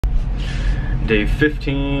day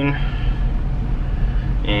 15,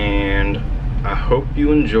 and I hope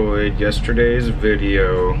you enjoyed yesterday's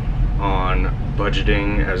video on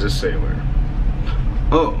budgeting as a sailor.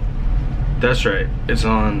 Oh, that's right, it's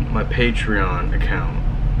on my Patreon account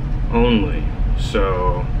only,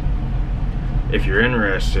 so if you're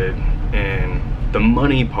interested in the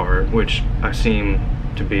money part, which you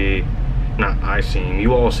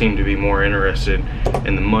all seem to be more interested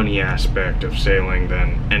in the money aspect of sailing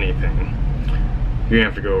than anything. You're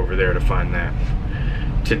gonna have to go over there to find that.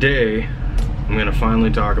 Today, I'm gonna finally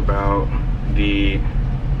talk about the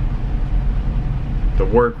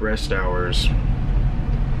work rest hours,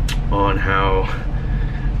 on how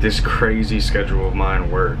this crazy schedule of mine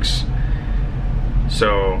works.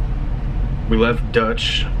 So, we left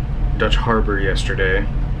Dutch Harbor yesterday,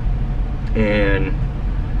 and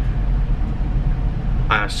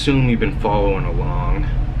I assume you've been following along.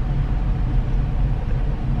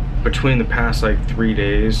 Between the past like 3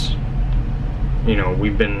 days, you know,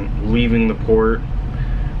 we've been leaving the port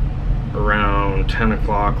around 10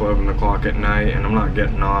 o'clock, 11 o'clock at night, and I'm not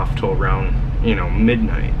getting off till around, you know,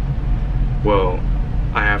 midnight. Well,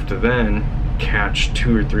 I have to then catch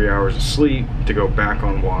 2 or 3 hours of sleep to go back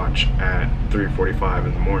on watch at 3:45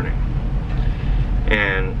 in the morning.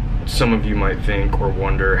 And some of you might think or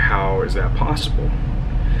wonder, how is that possible?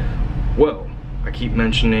 Well, I keep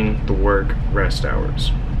mentioning the work rest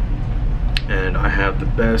hours, and I have the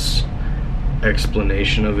best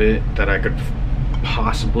explanation of it that I could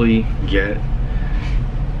possibly get.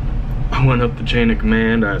 I went up the chain of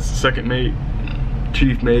command as second mate,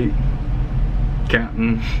 chief mate,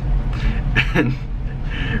 captain, and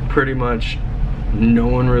pretty much no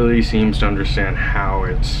one really seems to understand how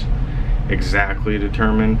it's exactly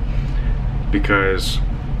determined, because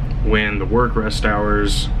when the work rest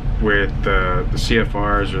hours with the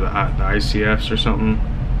CFRs or the ICFs or something,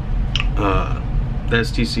 the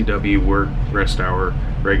STCW work rest hour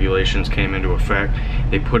regulations came into effect,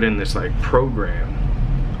 they put in this like program.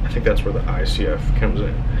 I think that's where the ICF comes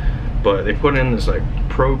in, but they put in this like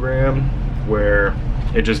program where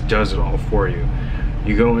it just does it all for you.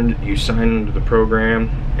 You go in, you sign into the program,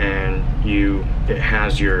 and it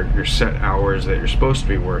has your set hours that you're supposed to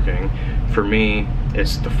be working. For me,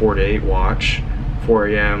 it's the 4 to 8 watch, 4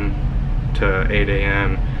 a.m. to 8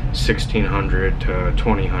 a.m., 1600 to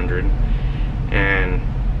 2000, and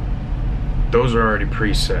those are already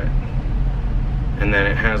preset. And then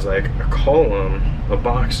it has like a column of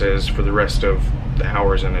boxes for the rest of the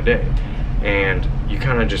hours in a day, and you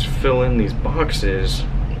kind of just fill in these boxes,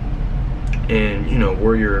 and you know,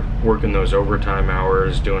 where you're working those overtime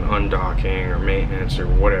hours, doing undocking or maintenance or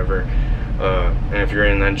whatever, and if you're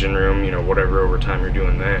in the engine room, you know, whatever overtime you're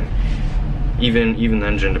doing then. Even the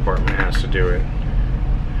engine department has to do it.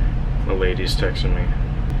 The lady's texting me,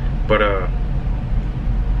 but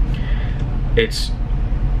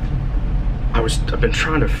I've been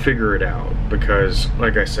trying to figure it out, because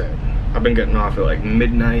like I said, I've been getting off at like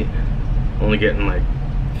midnight, only getting like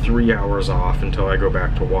 3 hours off until I go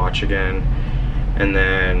back to watch again, and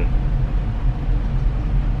then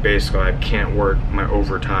basically I can't work my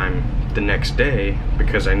overtime the next day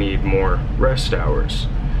because I need more rest hours.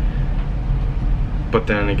 But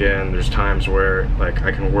then again, there's times where like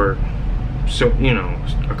I can work, so you know,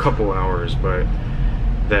 a couple hours, but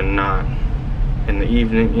then not in the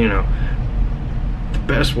evening. You know, the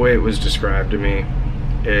best way it was described to me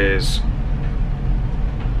is,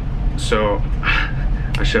 so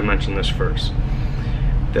I should mention this first.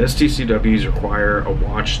 The STCWs require a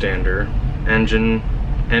watch stander,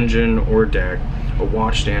 engine or deck, a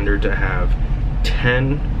watch stander to have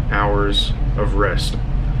 10 hours of rest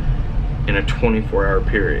in a 24-hour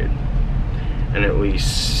period, and at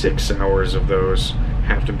least 6 hours of those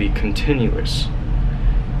have to be continuous.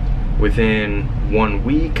 Within 1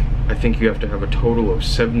 week, I think you have to have a total of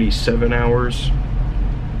 77 hours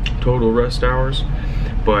total rest hours,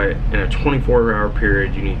 but in a 24-hour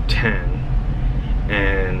period you need 10,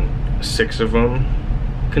 and 6 of them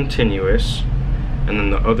continuous, and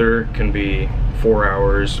then the other can be 4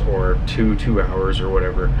 hours or 2 hours or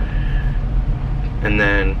whatever. And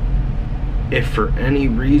then if for any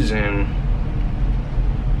reason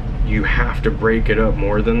you have to break it up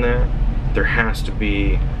more than that, there has to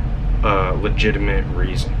be a legitimate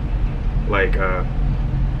reason, like a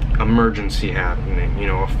emergency happening, you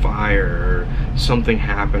know, a fire or something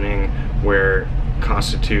happening where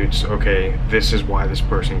constitutes, okay, this is why this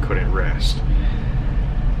person couldn't rest.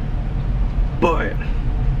 But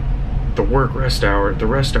the rest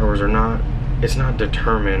hours are not, it's not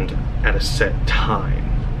determined at a set time.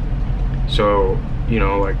 So, you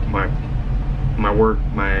know, like my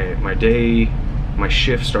my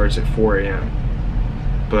shift starts at 4 a.m.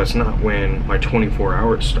 But that's not when my 24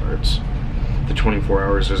 hours starts. The 24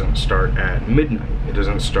 hours doesn't start at midnight. It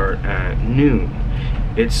doesn't start at noon.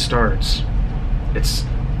 It's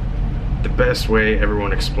the best way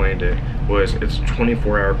everyone explained it was it's a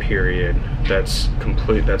 24-hour period that's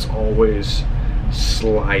always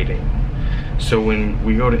sliding. So when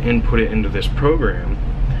we go to input it into this program,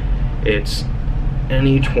 it's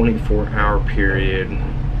any 24-hour period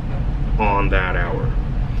on that hour.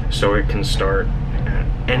 So it can start at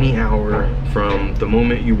any hour from the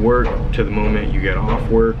moment you work to the moment you get off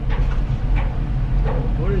work.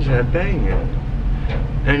 What is that banging?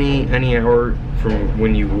 Any hour from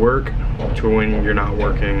when you work to when you're not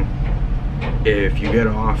working. If you get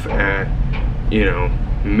off at, you know,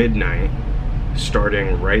 midnight,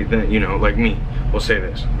 starting right then, you know, like me, we'll say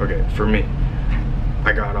this, okay, for me,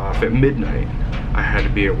 I got off at midnight. I had to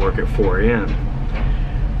be at work at 4 a.m.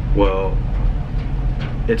 Well,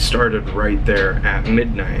 it started right there at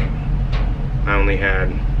midnight. I only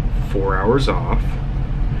had 4 hours off,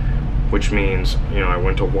 which means, you know, I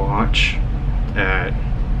went to watch at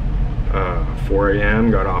 4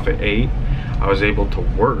 a.m., got off at 8. I was able to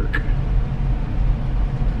work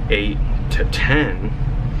 8 to 10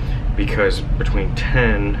 because between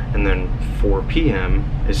 10 and then 4 p.m.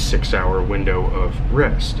 is 6-hour window of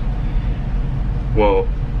rest. Well,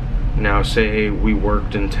 now say we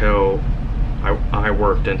worked until I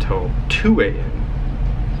worked until 2 a.m.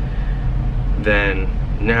 Then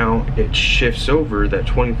now it shifts over, that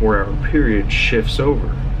 24-hour period shifts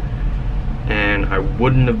over, and I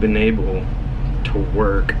wouldn't have been able to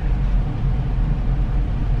work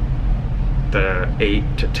the 8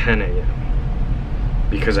 to 10 a.m.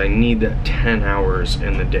 because I need that 10 hours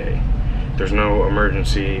in the day. There's no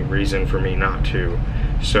emergency reason for me not to.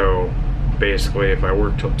 So basically, if I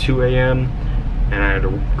worked till 2 a.m. and I had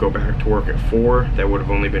to go back to work at 4, that would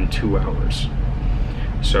have only been 2 hours.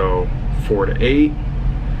 So 4 to 8,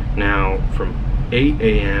 now from 8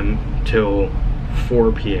 a.m. till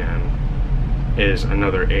 4 p.m. is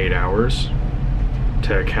another 8 hours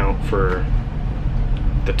to account for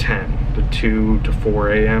the 10. The 2 to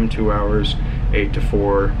 4 a.m., 2 hours, 8 to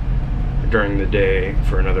 4 during the day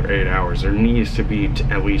for another 8 hours. There needs to be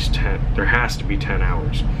at least 10, there has to be 10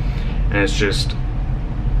 hours. And it's just,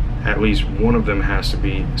 at least one of them has to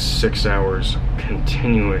be 6 hours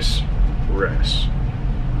continuous rest.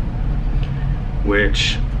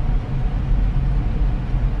 Which,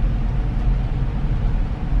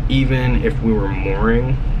 even if we were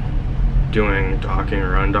mooring, doing docking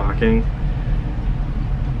or undocking,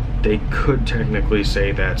 they could technically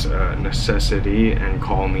say that's a necessity and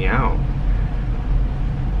call me out.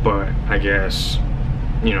 But I guess,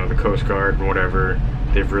 you know, the Coast Guard and whatever,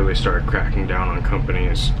 they've really started cracking down on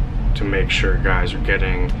companies to make sure guys are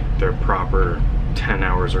getting their proper 10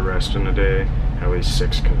 hours of rest in a day, at least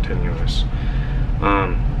 6 continuous.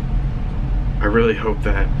 I really hope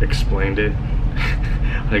that explained it.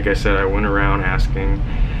 Like I said, I went around asking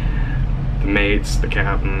the mates, the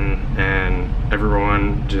captain, and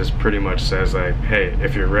everyone just pretty much says like, hey,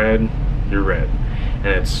 if you're red, you're red. And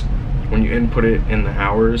it's, when you input it in the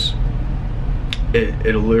hours,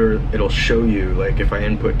 it'll show you, like if I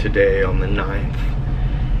input today on the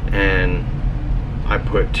 9th and I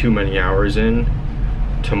put too many hours in,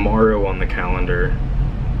 tomorrow on the calendar,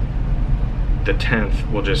 the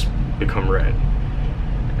 10th will just become red.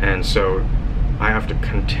 And so I have to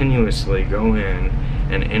continuously go in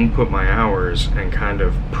and input my hours and kind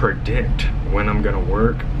of predict when I'm gonna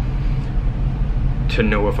work to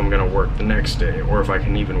know if I'm gonna work the next day, or if I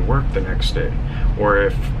can even work the next day, or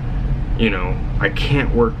if, you know, I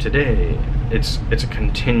can't work today. It's a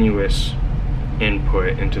continuous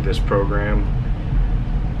input into this program,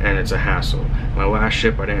 and it's a hassle. My last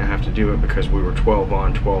ship I didn't have to do it because we were 12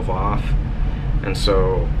 on, 12 off, and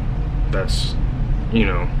so that's, you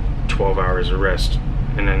know, 12 hours of rest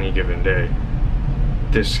in any given day.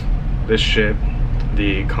 This ship,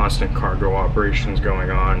 the constant cargo operations going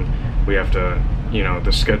on, we have to, you know,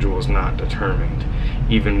 the schedule is not determined.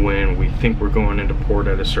 Even when we think we're going into port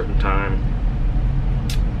at a certain time,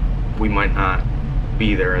 we might not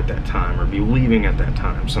be there at that time or be leaving at that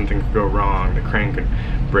time. Something could go wrong, the crane could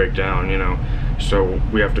break down, you know. So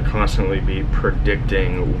we have to constantly be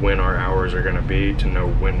predicting when our hours are gonna be to know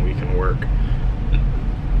when we can work.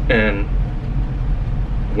 And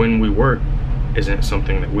when we work isn't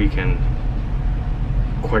something that we can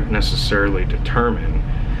quite necessarily determine.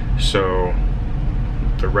 So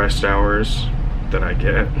the rest hours that I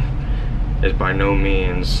get is by no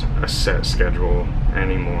means a set schedule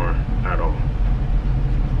anymore at all.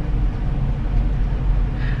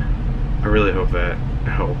 I really hope that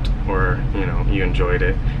helped, or you know, you enjoyed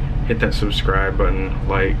it, hit that subscribe button,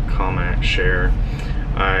 like, comment, share.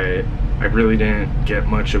 I really didn't get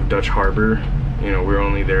much of Dutch Harbor. You know, we were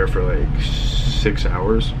only there for like 6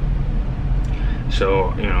 hours.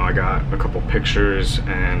 So, you know, I got a couple pictures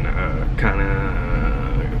and kind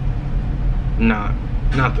of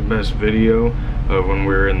not the best video of when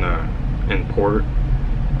we were in port.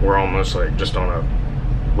 We're almost like just on a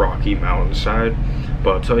rocky mountainside.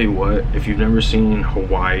 But I'll tell you what, if you've never seen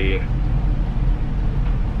Hawaii,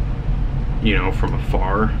 you know, from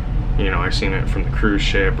afar, you know, I've seen it from the cruise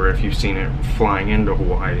ship, or if you've seen it flying into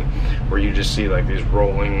Hawaii, where you just see like these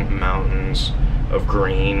rolling mountains of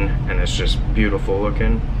green and it's just beautiful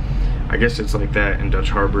looking. I guess it's like that in Dutch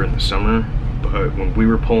Harbor in the summer, but when we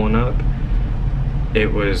were pulling up,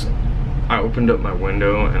 it was, I opened up my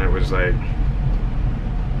window and it was like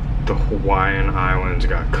the Hawaiian Islands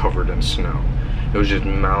got covered in snow. It was just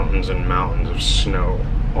mountains and mountains of snow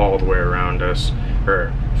all the way around us,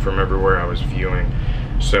 or from everywhere I was viewing.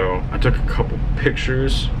 So I took a couple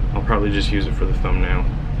pictures. I'll probably just use it for the thumbnail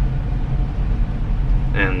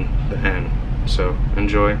and the end. So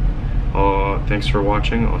enjoy. Thanks for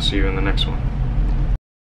watching. I'll see you in the next one.